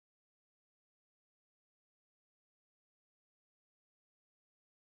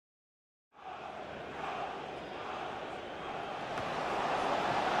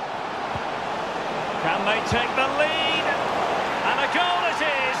take the lead. And a goal it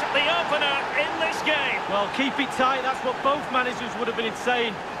is, the opener in this game. Well, keep it tight, that's what both managers would have been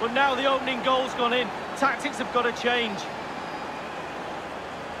saying. But now the opening goal's gone in. Tactics have got to change.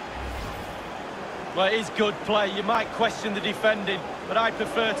 Well, it is good play. You might question the defending, but I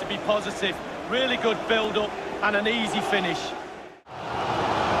prefer to be positive. Really good build-up and an easy finish.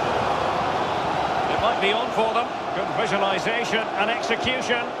 It might be on for them. Good visualisation and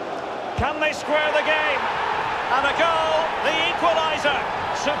execution. Can they square the game? And a goal, the equaliser.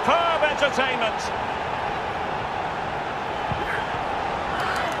 Superb entertainment.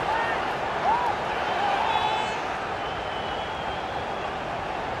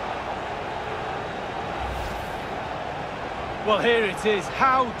 Well, here it is.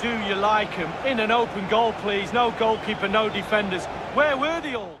 How do you like them? In an open goal, please. No goalkeeper, no defenders. Where were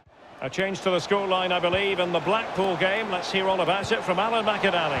they all? A change to the scoreline, I believe, in the Blackpool game. Let's hear all about it from Alan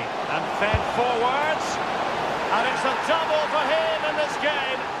McAdally. And fed forwards. And it's a double for him in this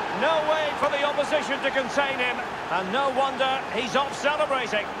game. No way for the opposition to contain him. And no wonder he's off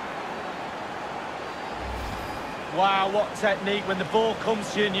celebrating. Wow, what technique when the ball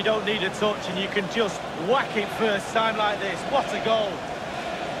comes to you and you don't need a touch and you can just whack it first time like this. What a goal.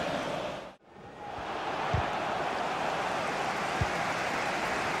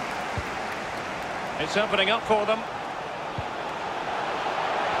 It's opening up for them.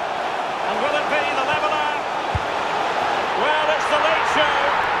 And will it be the leveller? Well, it's the late show,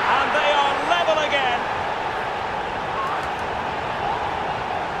 and they are level again.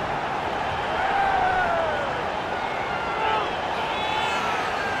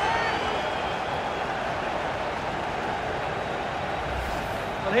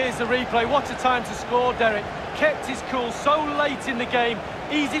 Well, here's the replay. What a time to score, Derek. Kept his cool so late in the game.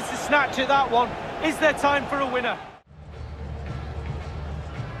 Easy to snatch at that one. Is there time for a winner?